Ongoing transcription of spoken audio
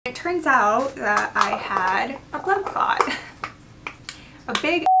It turns out that I had a blood clot, a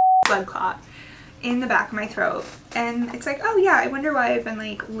big blood clot in the back of my throat. And it's like, oh yeah, I wonder why I've been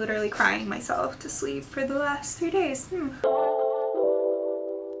like literally crying myself to sleep for the last 3 days.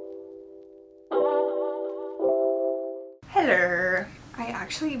 Hello. I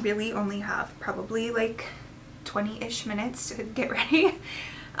actually really only have probably like 20-ish minutes to get ready.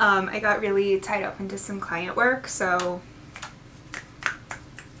 I got really tied up into some client work, so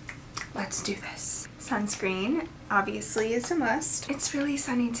let's do this. Sunscreen obviously is a must. It's really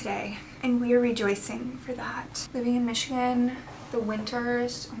sunny today and we are rejoicing for that. Living in Michigan, the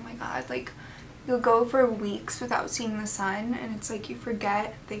winters, oh my god, like you'll go for weeks without seeing the sun and it's like you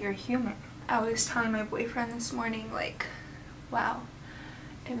forget that you're human. I was telling my boyfriend this morning, like, wow,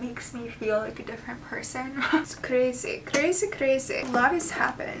 it makes me feel like a different person. It's crazy, crazy, crazy. A lot has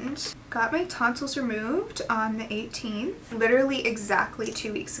happened. Got my tonsils removed on the 18th, literally exactly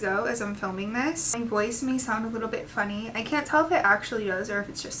 2 weeks ago as I'm filming this. My voice may sound a little bit funny. I can't tell if it actually does or if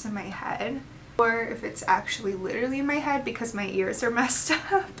it's just in my head or if it's actually literally in my head because my ears are messed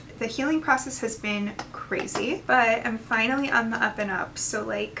up. The healing process has been crazy, but I'm finally on the up and up. So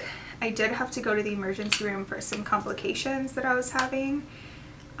like, I did have to go to the emergency room for some complications that I was having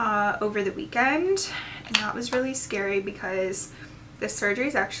over the weekend, and that was really scary because the surgery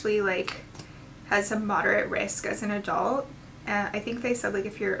is actually like has a moderate risk as an adult. I think they said like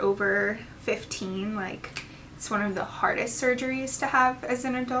if you're over 15, like it's one of the hardest surgeries to have as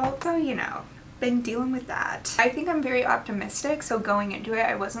an adult. So you know, been dealing with that. I think I'm very optimistic, so going into it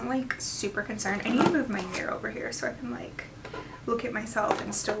I wasn't like super concerned. I need to move my mirror over here so I can like look at myself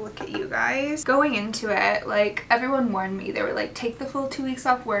and still look at you guys. Going into it, like everyone warned me. They were like, take the full 2 weeks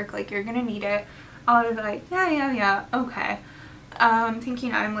off work, like you're gonna need it. I was like, yeah, okay.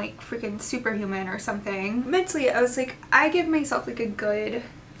 Thinking I'm like freaking superhuman or something. Mentally I was like, I give myself like a good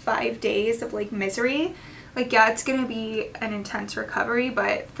 5 days of like misery. Like yeah, it's gonna be an intense recovery,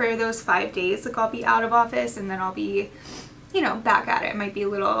 but for those 5 days, like I'll be out of office and then I'll be, you know, back at it. Might be a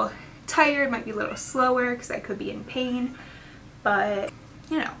little tired, might be a little slower because I could be in pain, but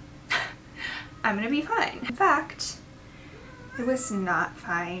you know, I'm gonna be fine. In fact, it was not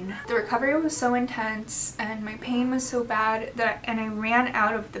fine. The recovery was so intense and my pain was so bad that I ran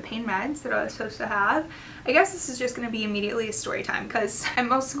out of the pain meds that I was supposed to have. I guess this is just going to be immediately a story time because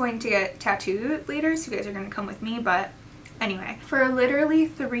I'm also going to get tattooed later, so you guys are going to come with me. But anyway, for literally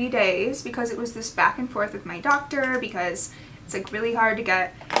 3 days, because it was this back and forth with my doctor, because it's like really hard to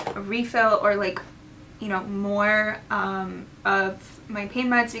get a refill or like, you know, more of my pain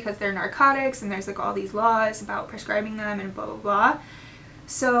meds because they're narcotics and there's like all these laws about prescribing them and blah blah blah.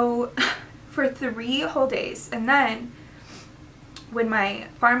 So for 3 whole days, and then when my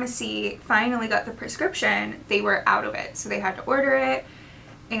pharmacy finally got the prescription, they were out of it, so they had to order it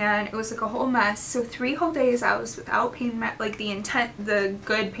and it was like a whole mess. So 3 whole days I was without pain med, like the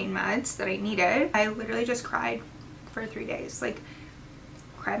good pain meds that I needed. I literally just cried for 3 days, like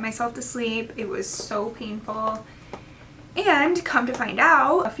cried myself to sleep. It was so painful. And come to find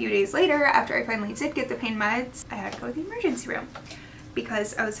out, a few days later, after I finally did get the pain meds, I had to go to the emergency room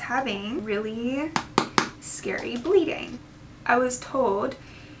because I was having really scary bleeding. I was told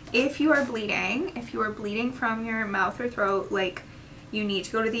if you are bleeding from your mouth or throat, like you need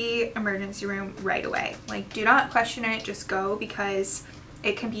to go to the emergency room right away. Like do not question it, just go because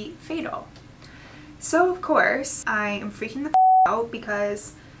it can be fatal. So of course I am freaking the f out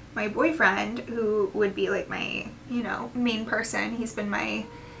because my boyfriend, who would be like my, you know, main person, he's been my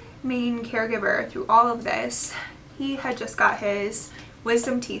main caregiver through all of this, he had just got his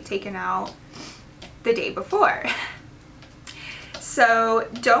wisdom teeth taken out the day before. So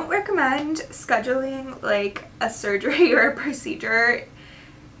don't recommend scheduling like a surgery or a procedure,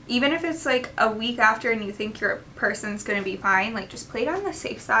 even if it's like a week after and you think your person's gonna be fine. Like just play it on the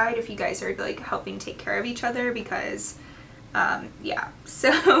safe side if you guys are like helping take care of each other, because yeah.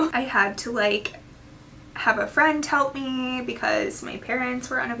 So I had to like have a friend help me because my parents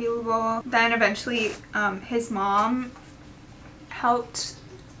were unavailable. Then eventually his mom helped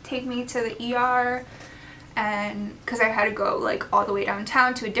take me to the ER, and because I had to go like all the way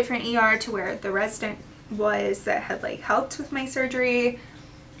downtown to a different ER to where the resident was that had like helped with my surgery.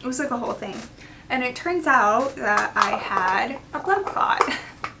 It was like a whole thing, and it turns out that I had a blood clot,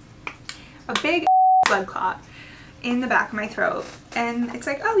 a big blood clot in the back of my throat. And it's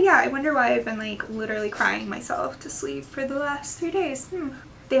like, oh yeah, I wonder why I've been like literally crying myself to sleep for the last 3 days.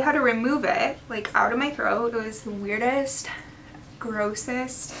 They had to remove it like out of my throat. It was the weirdest,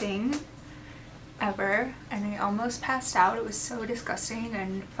 grossest thing. ever, and I almost passed out. It was so disgusting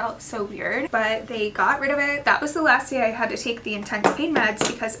and felt so weird, but they got rid of it. That was the last day I had to take the intense pain meds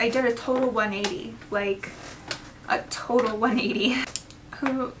because I did a total 180, like a total 180.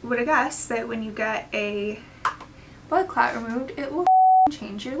 Who would have guessed that when you get a blood clot removed, it will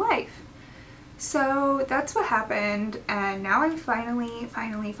change your life? So that's what happened, and now I'm finally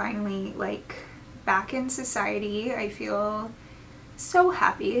like back in society. I feel so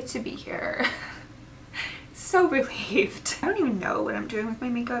happy to be here. So relieved. I don't even know what I'm doing with my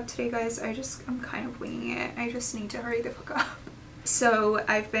makeup today, guys. I'm kind of winging it. I just need to hurry the fuck up. So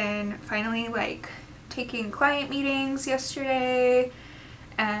I've been finally like taking client meetings yesterday,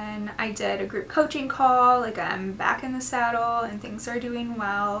 and I did a group coaching call. Like, I'm back in the saddle and things are doing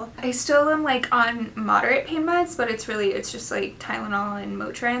well. I still am like on moderate pain meds, but it's just like Tylenol and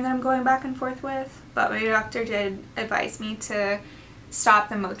Motrin that I'm going back and forth with. But my doctor did advise me to stop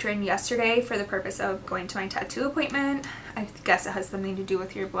the Motrin yesterday for the purpose of going to my tattoo appointment. I guess it has something to do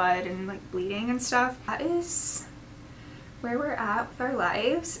with your blood and like bleeding and stuff. That is where we're at with our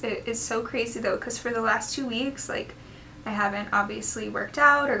lives. It is so crazy though, because for the last 2 weeks, like, I haven't obviously worked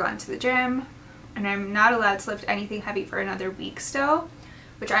out or gone to the gym, and I'm not allowed to lift anything heavy for another week still,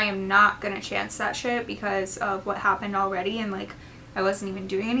 which I am not gonna chance that shit because of what happened already. And like, I wasn't even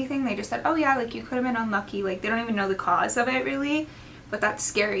doing anything. They just said, oh yeah, like you could have been unlucky. Like, they don't even know the cause of it really, but that's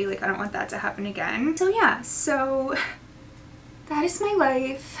scary. Like, I don't want that to happen again. So yeah, so that is my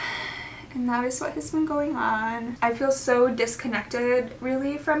life, and that is what has been going on. I feel so disconnected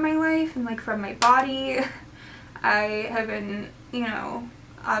really from my life and like from my body. I have been, you know,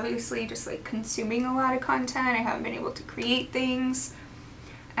 obviously just like consuming a lot of content. I haven't been able to create things.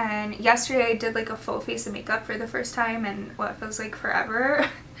 And yesterday I did like a full face of makeup for the first time in what feels like forever.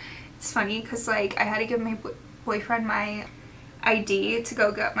 It's funny because like I had to give my boyfriend my ID to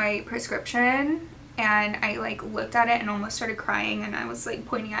go get my prescription, and I like looked at it and almost started crying, and I was like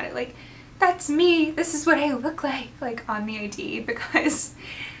pointing at it like, that's me, this is what I look like on the ID, because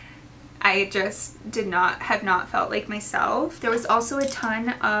I just have not felt like myself. There was also a ton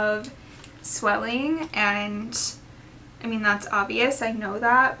of swelling, and I mean, that's obvious, I know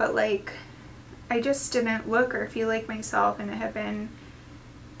that, but like, I just didn't look or feel like myself, and it had been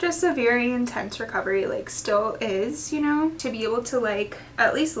just a very intense recovery, like still is, you know. To be able to like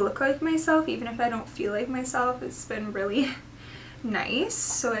at least look like myself, even if I don't feel like myself, it's been really nice.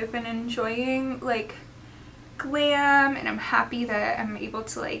 So I've been enjoying like glam, and I'm happy that I'm able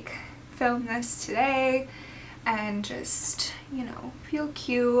to like film this today and just, you know, feel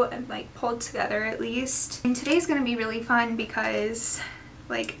cute and like pulled together at least. And today's gonna be really fun because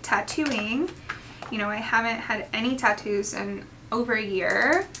like tattooing, you know, I haven't had any tattoos in over a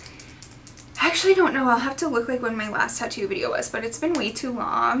year. I actually don't know, I'll have to look like when my last tattoo video was, but it's been way too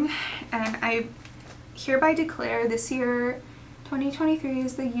long. And I hereby declare this year, 2023,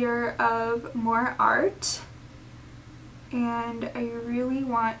 is the year of more art, and I really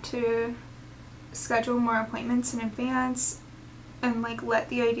want to schedule more appointments in advance and like let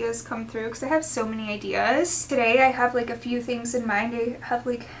the ideas come through, because I have so many ideas. Today I have like a few things in mind. I have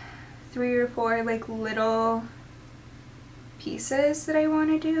like 3 or 4 like little pieces that I want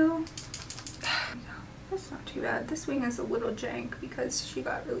to do. That's not too bad. This wing is a little jank because she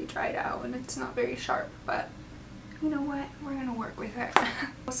got really dried out and it's not very sharp, but you know what, we're gonna work with it.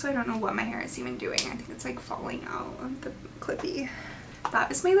 Also, I don't know what my hair is even doing. I think it's like falling out of the clippy.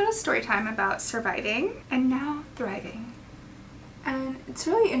 That is my little story time about surviving and now thriving. And it's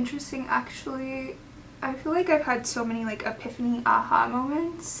really interesting actually. I feel like I've had so many like epiphany aha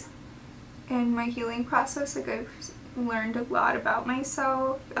moments in my healing process. Like, I've learned a lot about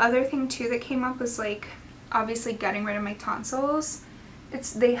myself. The other thing too that came up was like obviously getting rid of my tonsils.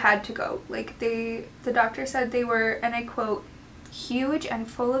 They had to go. Like, the doctor said they were, and I quote, huge and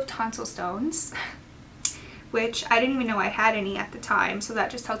full of tonsil stones, which I didn't even know I had any at the time, so that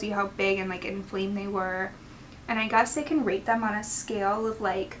just tells you how big and like inflamed they were. And I guess they can rate them on a scale of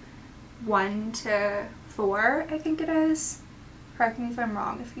like 1 to 4, I think it is. Correct me if I'm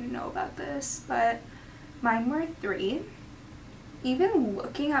wrong if you know about this, but mine were 3. Even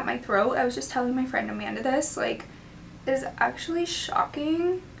looking at my throat, I was just telling my friend Amanda this, like, is actually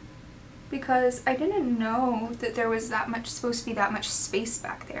shocking because I didn't know that there was supposed to be that much space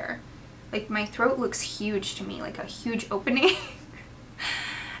back there. Like, my throat looks huge to me, like a huge opening.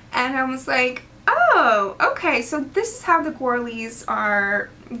 And I was like, oh, okay, so this is how the girlies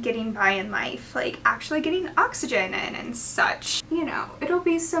are getting by in life, like actually getting oxygen in and such. You know, it'll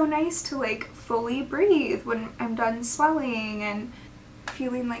be so nice to like fully breathe when I'm done swelling and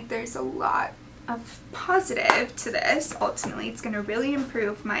feeling like there's a lot of positive to this. Ultimately, it's going to really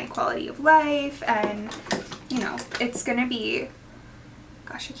improve my quality of life, and you know, it's going to be,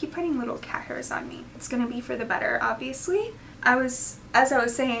 gosh, I keep finding little cat hairs on me. It's going to be for the better, obviously. As I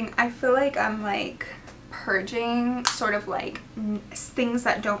was saying, I feel like I'm like purging sort of like things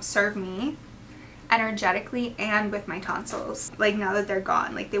that don't serve me energetically and with my tonsils, like now that they're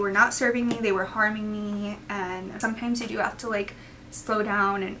gone. Like they were not serving me, they were harming me, and sometimes you do have to like slow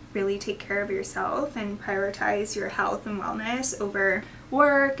down and really take care of yourself and prioritize your health and wellness over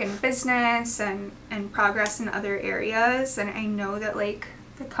work and business and progress in other areas. And I know that like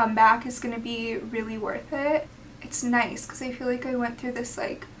the comeback is going to be really worth it. It's nice because I feel like I went through this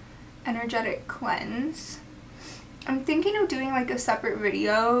like energetic cleanse. I'm thinking of doing like a separate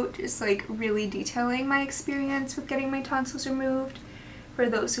video just like really detailing my experience with getting my tonsils removed for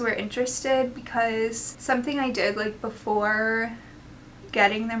those who are interested, because something I did like before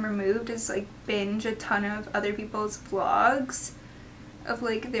getting them removed is like binge a ton of other people's vlogs of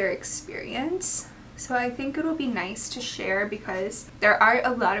like their experience. So I think it'll be nice to share because there are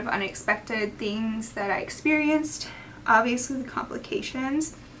a lot of unexpected things that I experienced. Obviously the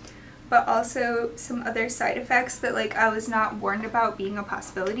complications, but also some other side effects that like I was not warned about being a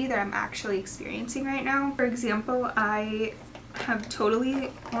possibility that I'm actually experiencing right now. For example, I have totally,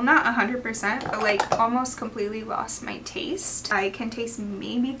 well not 100%, but like almost completely lost my taste. I can taste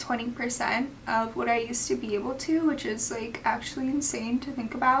maybe 20% of what I used to be able to, which is like actually insane to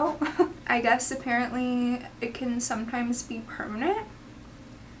think about. I guess apparently it can sometimes be permanent.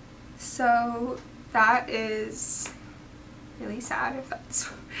 So that is really sad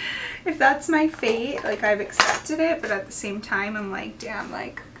if that's my fate. Like I've accepted it, but at the same time I'm like, damn,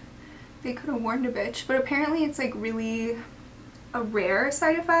 like they could have warned a bitch. But apparently it's like really a rare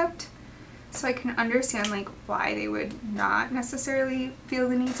side effect, so I can understand like why they would not necessarily feel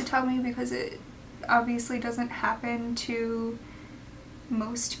the need to tell me, because it obviously doesn't happen to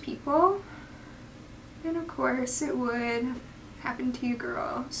most people, and of course it would happen to you,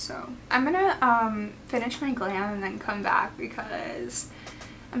 girl. So I'm gonna finish my glam and then come back because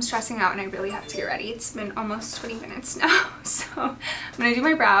I'm stressing out and I really have to get ready. It's been almost 20 minutes now, so I'm gonna do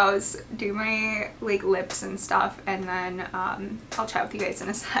my brows, do my like lips and stuff, and then I'll chat with you guys in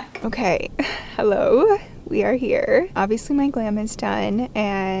a sec. Okay, hello, we are here. Obviously my glam is done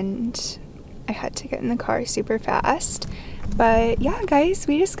and I had to get in the car super fast. But yeah, guys,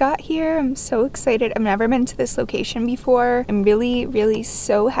 we just got here. I'm so excited. I've never been to this location before. I'm really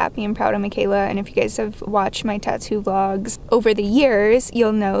so happy and proud of Michaela. And if you guys have watched my tattoo vlogs over the years,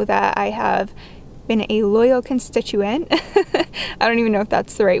 you'll know that I have been a loyal constituent. I don't even know if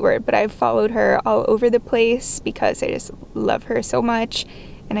that's the right word, but I've followed her all over the place because I just love her so much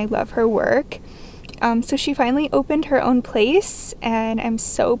and I love her work. So she finally opened her own place and I'm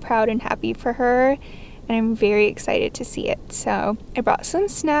so proud and happy for her. And I'm very excited to see it. So I brought some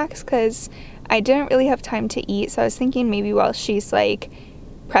snacks because I didn't really have time to eat, so I was thinking maybe while she's like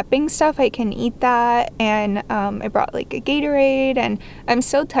prepping stuff I can eat that. And I brought like a Gatorade, and I'm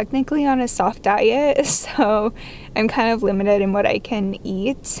still technically on a soft diet, so I'm kind of limited in what I can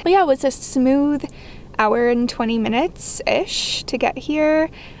eat. But yeah, it was a smooth hour and 20 minutes ish to get here.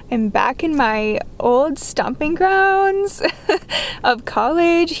 I'm back in my old stomping grounds of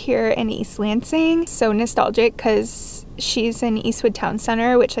college here in East Lansing. So nostalgic because she's in Eastwood Town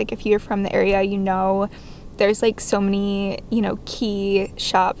Center, which like if you're from the area, you know, there's like so many, you know, key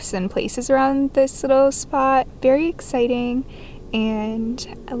shops and places around this little spot. Very exciting. And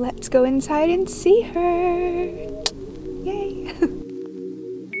let's go inside and see her. Yay.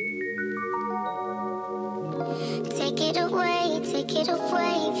 Take it away,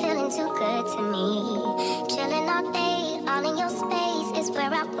 feeling too good to me. Chilling all day, all in your space is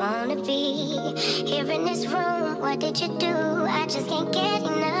where I wanna be. Here in this room, what did you do? I just can't get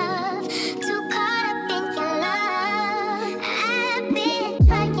enough. Too caught up in your love. I've been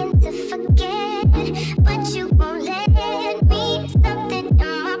trying to forget, but you won't let me. Something in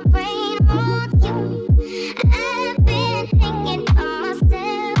my brain wants you. I've been hanging on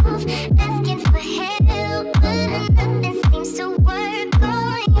myself, asking for help, but nothing seems to work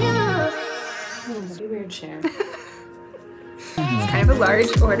on you. Pretty weird, Sher. It's kind of a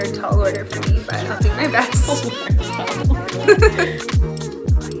large order, tall order for me, but I'll do my best.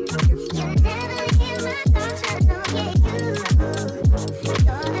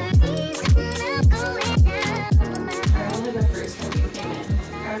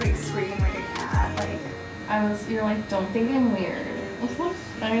 You're like, don't think I'm weird.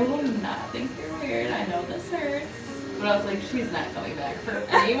 I will not think you're weird. I know this hurts. But I was like, she's not coming back for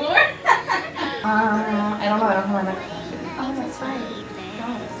anymore. I don't know. I don't have my question. Oh, that's fine.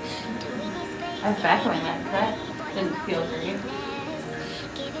 I was back when that cut didn't feel great.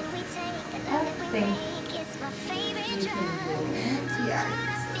 I think you can do it. Yeah.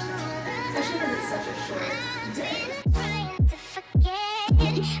 Especially because it's such a short day. Trying to forget,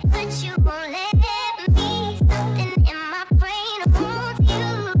 but you won't let me. Something in my brain holds you.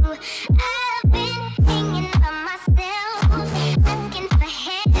 I've been thinking about myself, asking for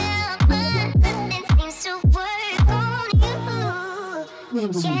help, but nothing seems to work on you.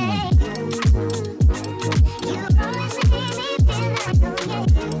 Yeah. You always make me feel like, oh yeah,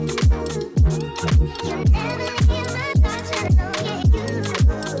 you never leave my thoughts alone, yeah, you.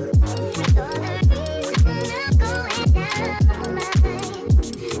 You're the reason I'm going down my mind.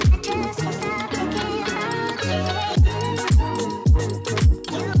 I just can't stop thinking about you.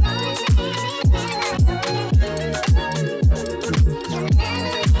 You always make me feel like, oh yeah, you never leave my thoughts alone, yeah, you. You're the reason I'm going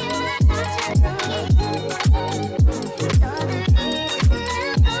down my mind.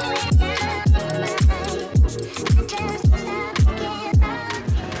 I just can't stop thinking about you.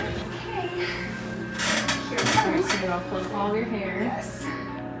 Here it First, comes. you're gonna clip all of your hair. Yes.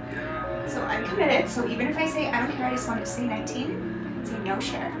 So I'm committed. So even if I say I don't care, I just want it to say 19, say no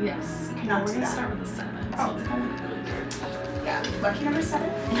share. Yes. You cannot We're do gonna that. start with the 7. Oh, yeah. Lucky number 7.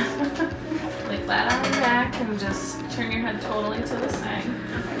 Lay flat on your back and just turn your head totally to the side.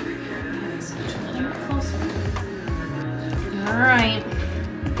 Scooch a little bit closer. Alright.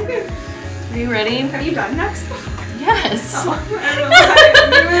 Are you ready? Have you done next? Yes. Oh, I don't know.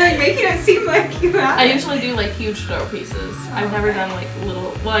 You were like making it seem like you have. I usually do like huge throw pieces. I've never done like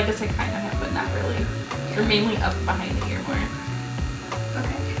little, well I guess I kind of have, but not really. They're mainly up behind the ear more.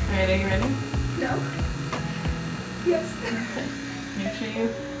 Okay. Alright, are you ready? No. Yes. Okay. Make sure you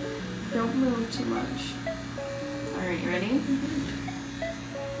don't move too much. Alright, you ready? Here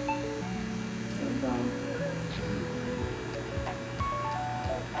we go.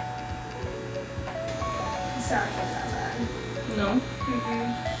 Sorry about that. No?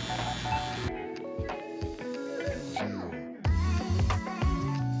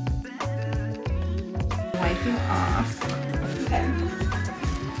 Wiping off. Okay.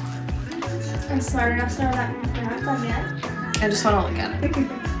 I'm smart enough to know that we're not done yet. I just want to look at it.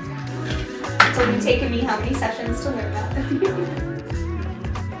 It's only taken me how many sessions to learn that?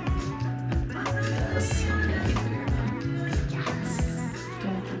 Yes. Okay. Yes.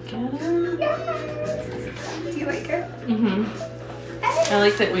 Don't forget it. Yes. Do you like it? Mm-hmm. I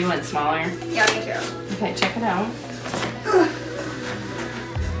like that we went smaller. Yeah, me too. Okay, check it out. Oh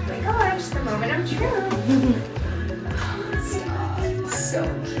my gosh, the moment of truth. Stop. It's so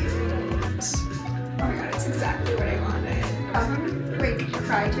cute. Oh my god, it's exactly what I wanted. Like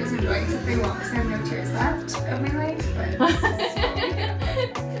cry tears of joy, except they won't because I have no tears left of my life, but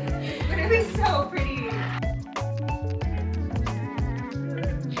it's literally so pretty.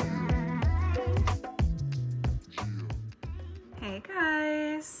 Hey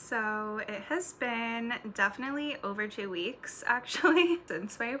guys, so it has been definitely over 2 weeks actually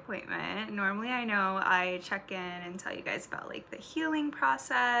since my appointment. Normally I know I check in and tell you guys about like the healing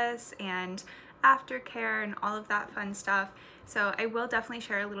process and aftercare and all of that fun stuff. So I will definitely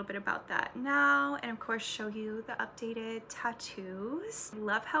share a little bit about that now and of course show you the updated tattoos. I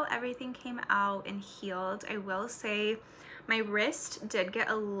love how everything came out and healed. I will say my wrist did get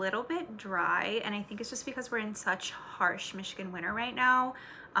a little bit dry and I think it's just because we're in such harsh Michigan winter right now.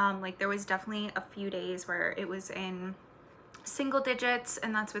 Like there was definitely a few days where it was in single digits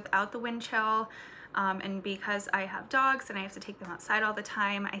and that's without the wind chill. And because I have dogs and I have to take them outside all the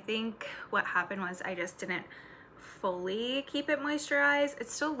time, I think what happened was I just didn't fully keep it moisturized. It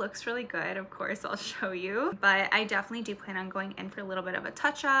still looks really good, of course I'll show you, but I definitely do plan on going in for a little bit of a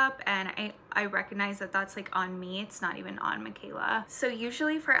touch up and I recognize that that's like on me, it's not even on Michaela. So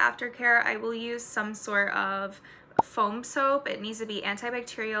usually for aftercare I will use some sort of foam soap. It needs to be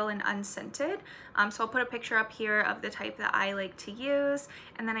antibacterial and unscented. So I'll put a picture up here of the type that I like to use,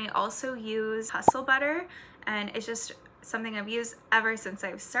 and then I also use hustle butter, and it's just something I've used ever since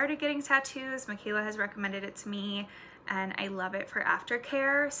I've started getting tattoos. Michaela has recommended it to me and I love it for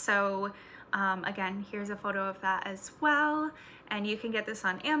aftercare. So again, here's a photo of that as well, and you can get this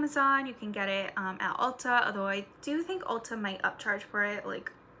on Amazon, you can get it at Ulta, although I do think Ulta might upcharge for it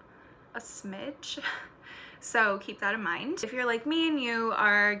like a smidge. So keep that in mind. If you're like me and you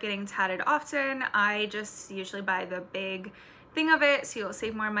are getting tatted often, I just usually buy the big thing of it so you'll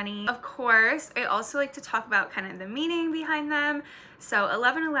save more money. Of course, I also like to talk about kind of the meaning behind them. So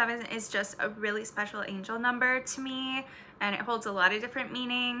 1111 is just a really special angel number to me and it holds a lot of different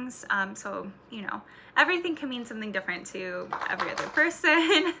meanings. So, you know, everything can mean something different to every other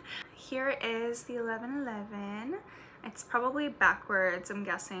person. Here is the 1111. It's probably backwards, I'm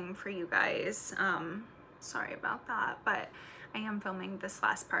guessing, for you guys. Sorry about that, but I am filming this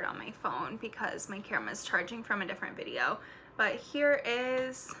last part on my phone because my camera is charging from a different video. But here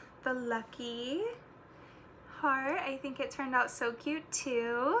is the lucky heart. I think it turned out so cute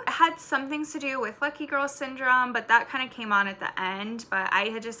too. It had some things to do with lucky girl syndrome, but that kind of came on at the end. But I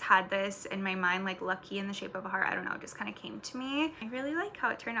had just had this in my mind, like lucky in the shape of a heart. I don't know, it just kind of came to me. I really like how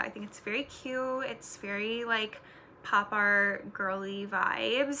it turned out. I think it's very cute. It's very like pop art girly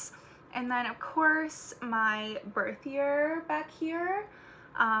vibes. And then of course my birth year back here.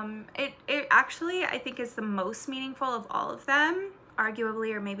 It actually I think is the most meaningful of all of them,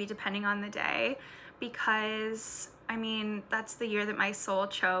 arguably, or maybe depending on the day, because I mean that's the year that my soul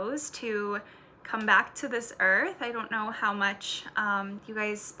chose to come back to this earth. I don't know how much you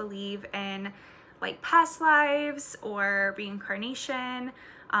guys believe in like past lives or reincarnation,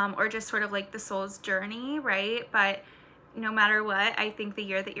 or just sort of like the soul's journey, right? But no matter what, I think the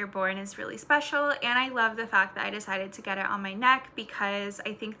year that you're born is really special, and I love the fact that I decided to get it on my neck because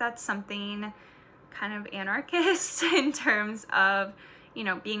I think that's something kind of anarchist in terms of, you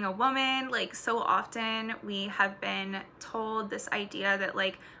know, being a woman. Like so often we have been told this idea that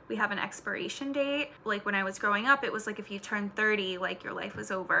like we have an expiration date. Like when I was growing up, it was like if you turn 30, like your life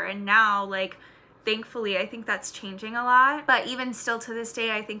was over, and now like thankfully I think that's changing a lot. But even still to this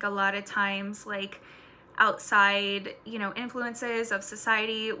day, I think a lot of times like outside, you know, influences of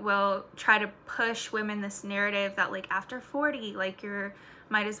society will try to push women this narrative that like after 40 like you're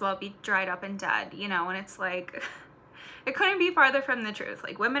might as well be dried up and dead, you know. And it's like it couldn't be farther from the truth.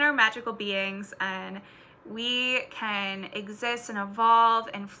 Like women are magical beings, and we can exist and evolve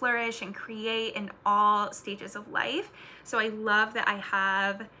and flourish and create in all stages of life. So I love that I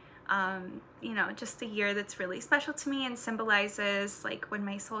have you know, just a year that's really special to me and symbolizes like when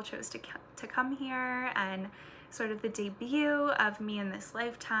my soul chose to come here, and sort of the debut of me in this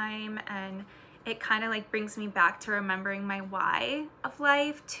lifetime. And it kind of like brings me back to remembering my why of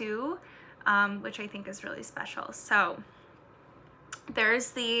life too, which I think is really special. So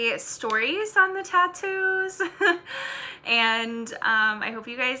there's the stories on the tattoos. And I hope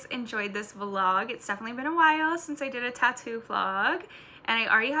you guys enjoyed this vlog. It's definitely been a while since I did a tattoo vlog. And I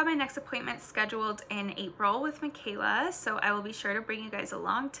already have my next appointment scheduled in April with Michaela, so I will be sure to bring you guys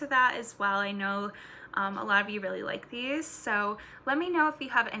along to that as well. I know a lot of you really like these, so let me know if you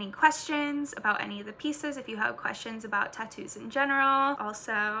have any questions about any of the pieces, if you have questions about tattoos in general.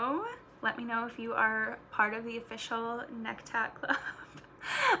 Also, let me know if you are part of the official neck tat club.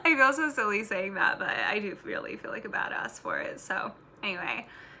 I feel so silly saying that, but I do really feel like a badass for it. So anyway,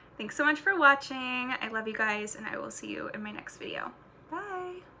 thanks so much for watching. I love you guys, and I will see you in my next video.